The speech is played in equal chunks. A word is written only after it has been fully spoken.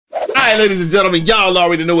right, ladies and gentlemen, y'all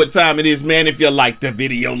already know what time it is, man. If you like the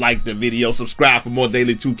video, subscribe for more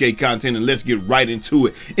daily 2K content, and let's get right into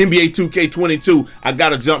it. NBA 2K22, I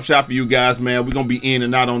got a jump shot for you guys, man. We're gonna be in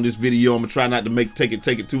and out on this video. I'm gonna try not to take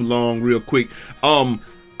it too long, real quick.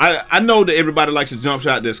 I know that everybody likes a jump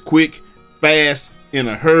shot that's quick, fast, in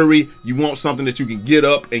a hurry. You want something that you can get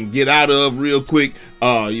up and get out of real quick.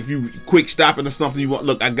 If you quick stopping or something, you want,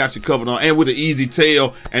 look, I got you covered on, and with an easy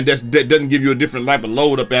tail, and that doesn't give you a different type of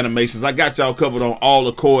load up animations. I got y'all covered on all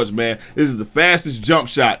the chords, man. This is the fastest jump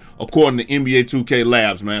shot according to NBA 2K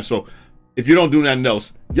Labs, man. So if you don't do nothing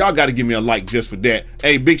else, y'all got to give me a like just for that.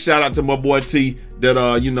 Hey, big shout out to my boy T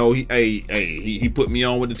that you know, he put me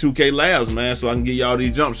on with the 2K Labs, man, so I can get y'all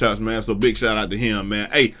these jump shots, man. So big shout out to him, man.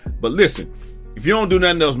 Hey, but listen, if you don't do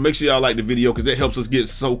nothing else, make sure y'all like the video, because it helps us get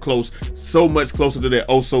so close, so much closer to that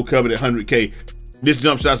oh so coveted 100K. This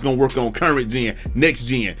jump shot's gonna work on current gen, next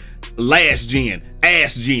gen, last gen,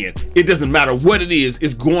 ass gen. It doesn't matter what it is,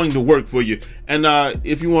 it's going to work for you. And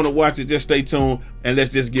if you want to watch it, just stay tuned and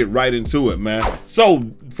let's just get right into it, man. So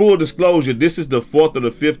full disclosure, this is the 4th or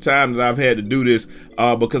the 5th time that I've had to do this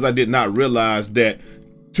because I did not realize that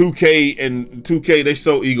 2K, they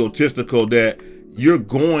so egotistical that you're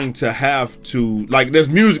going to have to, like, there's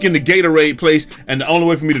music in the Gatorade place, and the only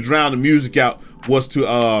way for me to drown the music out was to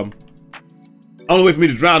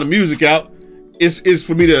is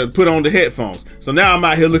for me to put on the headphones. So now I'm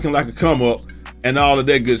out here looking like a come up and all of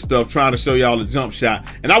that good stuff, trying to show y'all the jump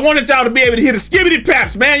shot. And I wanted y'all to be able to hear the skibbity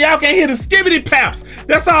paps, man. Y'all can't hear the skibbity paps.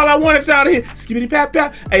 That's all I wanted y'all to hear. Skibbity pap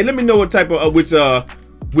pap. Hey, let me know what type of which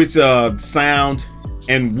sound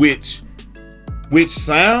and which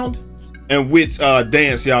sound and which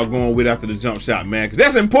dance y'all going with after the jump shot, man, because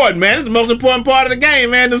that's important, man. It's the most important part of the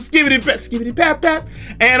game, man. Them skibbity pap pap,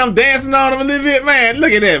 and I'm dancing on them a little bit, man.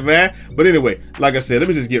 Look at that, man. But anyway, like I said, let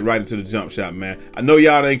me just get right into the jump shot, man. I know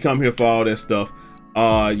y'all ain't come here for all that stuff.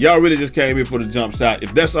 Y'all really just came here for the jump shot.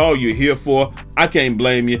 If that's all you're here for, I can't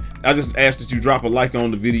blame you. I just ask that you drop a like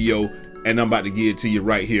on the video, and I'm about to give it to you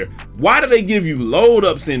right here. Why do they give you load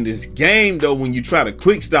ups in this game though when you try to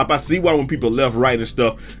quick stop? I see why when people left, right, and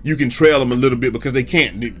stuff, you can trail them a little bit because they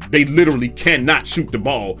literally cannot shoot the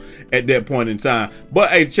ball at that point in time.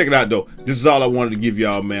 But hey, check it out though. This is all I wanted to give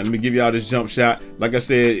y'all, man. Let me give y'all this jump shot. Like I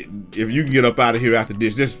said, if you can get up out of here after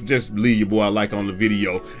this, just leave your boy a like on the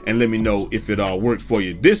video and let me know if it all worked for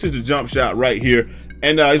you. This is the jump shot right here,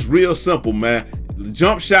 and it's real simple, man.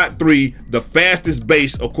 Jump shot 3, the fastest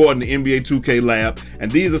base according to NBA 2K Lab,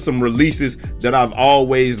 and these are some releases that I've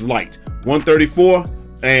always liked. 134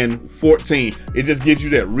 and 14. It just gives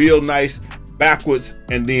you that real nice backwards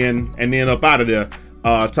and then up out of there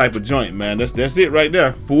type of joint, man. That's it right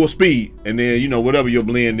there, full speed. And then, you know, whatever your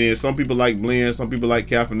blend is. Some people like blend, some people like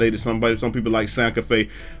caffeinated, some people like Santa Fe.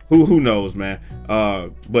 Who knows, man.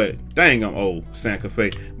 But dang, I'm old, Santa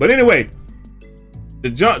Fe. But anyway, the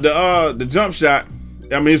jump shot,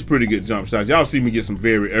 I mean, it's pretty good jump shots. Y'all see me get some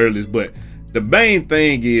very earlys, but the main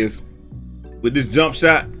thing is with this jump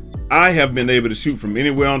shot, I have been able to shoot from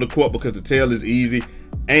anywhere on the court because the tail is easy,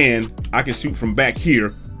 and I can shoot from back here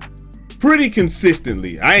pretty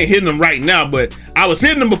consistently. I ain't hitting them right now, but I was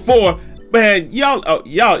hitting them before. Man, y'all,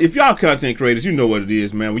 if y'all content creators, you know what it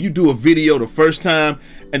is, man. When you do a video the first time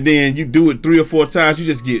and then you do it 3 or 4 times, you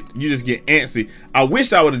just get antsy. I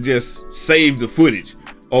wish I would have just saved the footage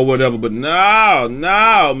or whatever, but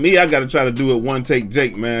no, me, I gotta try to do it one take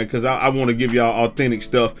Jake, man, because I want to give y'all authentic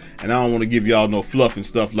stuff, and I don't want to give y'all no fluff and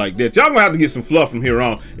stuff like that. Y'all gonna have to get some fluff from here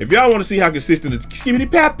on. If y'all want to see how consistent the skibbity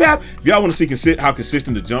pap pap, if y'all want to see how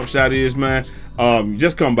consistent the jump shot is, man,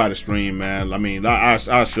 just come by the stream, man. I mean,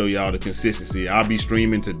 I'll show y'all the consistency. I'll be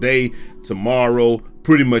streaming today, tomorrow,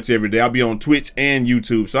 pretty much every day. I'll be on Twitch and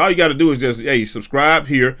YouTube. So all you got to do is just, hey, subscribe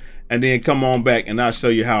here and then come on back and I'll show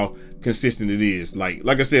you how consistent it is. Like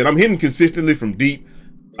I said, I'm hitting consistently from deep.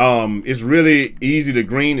 It's really easy to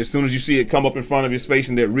green. As soon as you see it come up in front of his face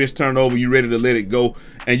and that wrist turn over, you ready to let it go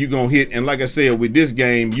and you're gonna hit. And like I said, with this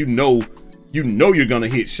game, you know you're gonna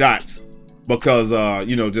hit shots because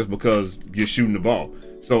you know, just because you're shooting the ball.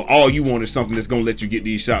 So all you want is something that's gonna let you get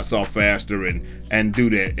these shots off faster and do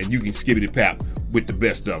that, and you can skibbity pap with the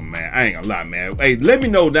best of them, man. I ain't gonna lie, man. Hey, let me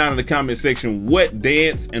know down in the comment section what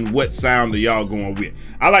dance and what sound are y'all going with.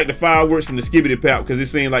 I like the fireworks and the skibbity pap because it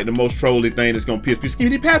seems like the most trolly thing that's gonna piss people.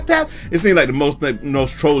 Skibbity pap pap. It seems like the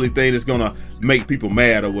most trolly thing that's gonna make people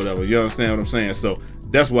mad or whatever. You understand what I'm saying? So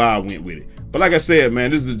that's why I went with it. But like I said,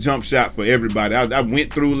 man, this is a jump shot for everybody. I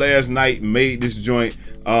went through last night, made this joint,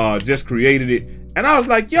 just created it, and I was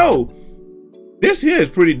like, yo, this here is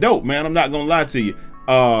pretty dope, man. I'm not gonna lie to you.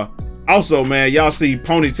 Also, man, y'all see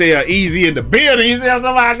Ponytail Eazy in the building. You see what I'm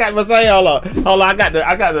talking about? I got my say, hold on. I got the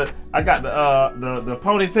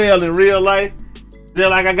ponytail in real life. Feel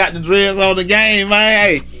like I got the dreads on the game,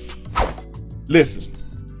 man. Hey, listen,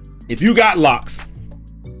 if you got locks,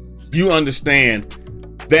 you understand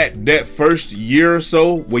that first year or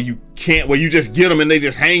so where you just get them and they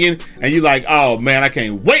just hanging, and you like, oh man, I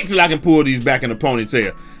can't wait till I can pull these back in the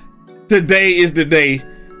ponytail. Today is the day.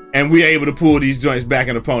 And we able to pull these joints back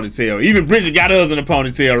in the ponytail. Even Bridget got us in the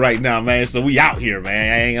ponytail right now, man. So we out here,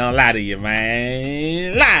 man. I ain't gonna lie to you,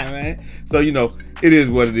 man. Man. So, you know, it is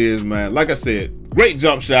what it is, man. Like I said, great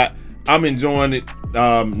jump shot. I'm enjoying it.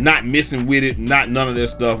 Not missing with it. Not none of that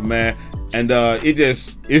stuff, man. And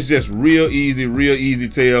it's just real easy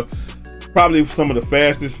tail. Probably one of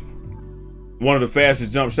the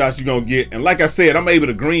fastest jump shots you're gonna get. And like I said, I'm able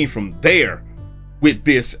to green from there with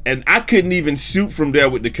this, and I couldn't even shoot from there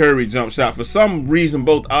with the Curry jump shot. For some reason,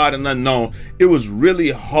 both odd and unknown, it was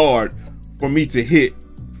really hard for me to hit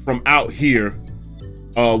from out here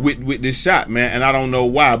with this shot, man. And I don't know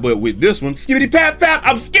why, but with this one, skibbity pap pap,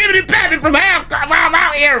 I'm skibbity papping from half court while I'm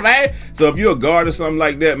out here, man. So if you're a guard or something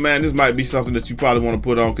like that, man, this might be something that you probably want to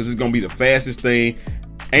put on, because it's gonna be the fastest thing,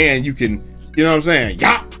 and you can, you know what I'm saying?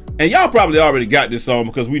 Yeah. And y'all probably already got this on,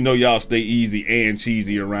 because we know y'all stay easy and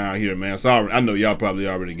cheesy around here, man. Sorry, I know y'all probably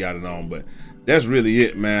already got it on, but that's really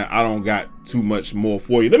it, man. I don't got too much more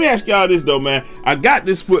for you. Let me ask y'all this though, man. I got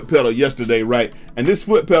this foot pedal yesterday, right? And this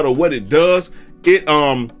foot pedal, what it does, it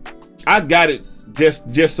I got it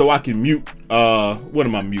just so I can mute what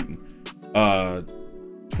am I muting?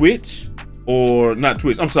 Twitch? Or not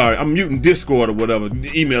Twitch, I'm sorry, I'm muting Discord or whatever,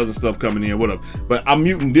 emails and stuff coming in, whatever, but I'm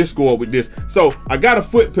muting Discord with this. So I got a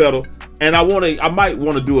foot pedal, and I might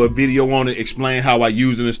want to do a video on it, explain how I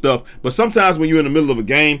use it and stuff. But sometimes when you're in the middle of a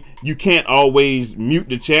game, you can't always mute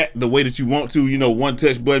the chat the way that you want to, you know, one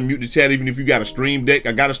touch button, mute the chat. Even if you got a stream deck,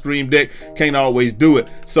 I got a stream deck, can't always do it.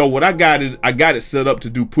 So what I got it set up to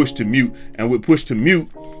do push to mute, and with push to mute,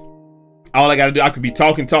 all I gotta do, I could be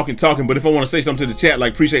talking, but if I want to say something to the chat,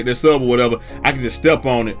 like appreciate their sub or whatever, I can just step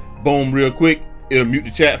on it, boom, real quick, it'll mute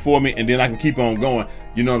the chat for me, and then I can keep on going.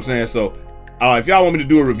 You know what I'm saying? So if y'all want me to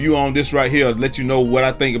do a review on this right here, let you know what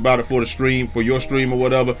I think about it for the stream, for your stream or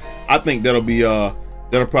whatever, I think that'll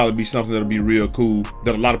probably be something that'll be real cool,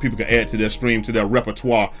 that a lot of people can add to their stream, to their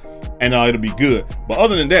repertoire, and it'll be good. But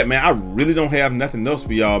other than that, man, I really don't have nothing else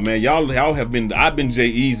for y'all, man. Y'all have been, I've been Jay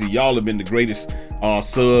Eazy, y'all have been the greatest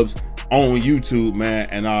subs on YouTube, man,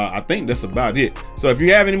 and I think that's about it. So if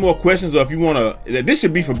you have any more questions, or if you want to, this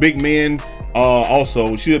should be for big men,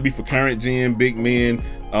 also should be for current gen, big men,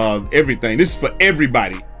 everything. This is for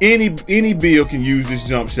everybody. Any bill can use this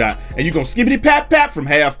jump shot, and you're gonna skibbity pap pap from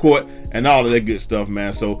half court and all of that good stuff,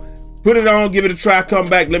 man. So put it on, give it a try, come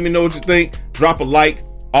back, let me know what you think, drop a like,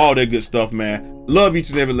 all that good stuff, man. Love each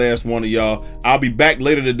and every last one of y'all. I'll be back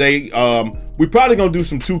later today. We probably gonna do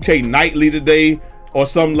some 2K nightly today, or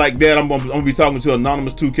something like that. I'm gonna be talking to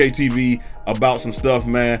Anonymous 2K TV about some stuff,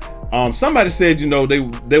 man. Somebody said, you know, they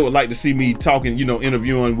would like to see me talking, you know,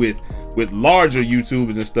 interviewing with larger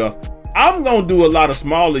YouTubers and stuff. I'm gonna do a lot of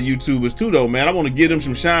smaller YouTubers too, though, man. I want to give them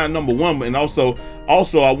some shine, number one, and also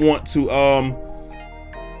I want to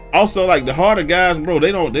also, like, the harder guys, bro,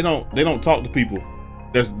 they don't talk to people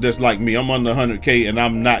that's like me. I'm under 100K and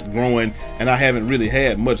I'm not growing, and I haven't really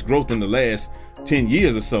had much growth in the last 10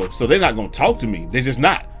 years or so they're not gonna talk to me. They're just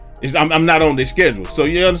not. I'm not on their schedule. So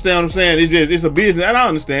you understand what I'm saying? It's a business, and I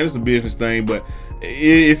understand it's a business thing, but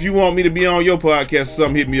if you want me to be on your podcast or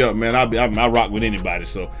something, hit me up, man. I rock with anybody.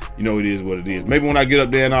 So you know, it is what it is. Maybe when I get up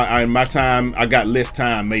there and in my time, I got less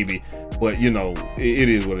time maybe, but you know, it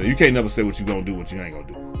is what it is. You can't never say what you gonna do, what you ain't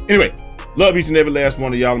gonna do. Anyway, love each and every last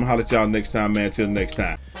one of y'all. I'm gonna holler at y'all next time, man. Till next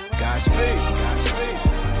time. Godspeed.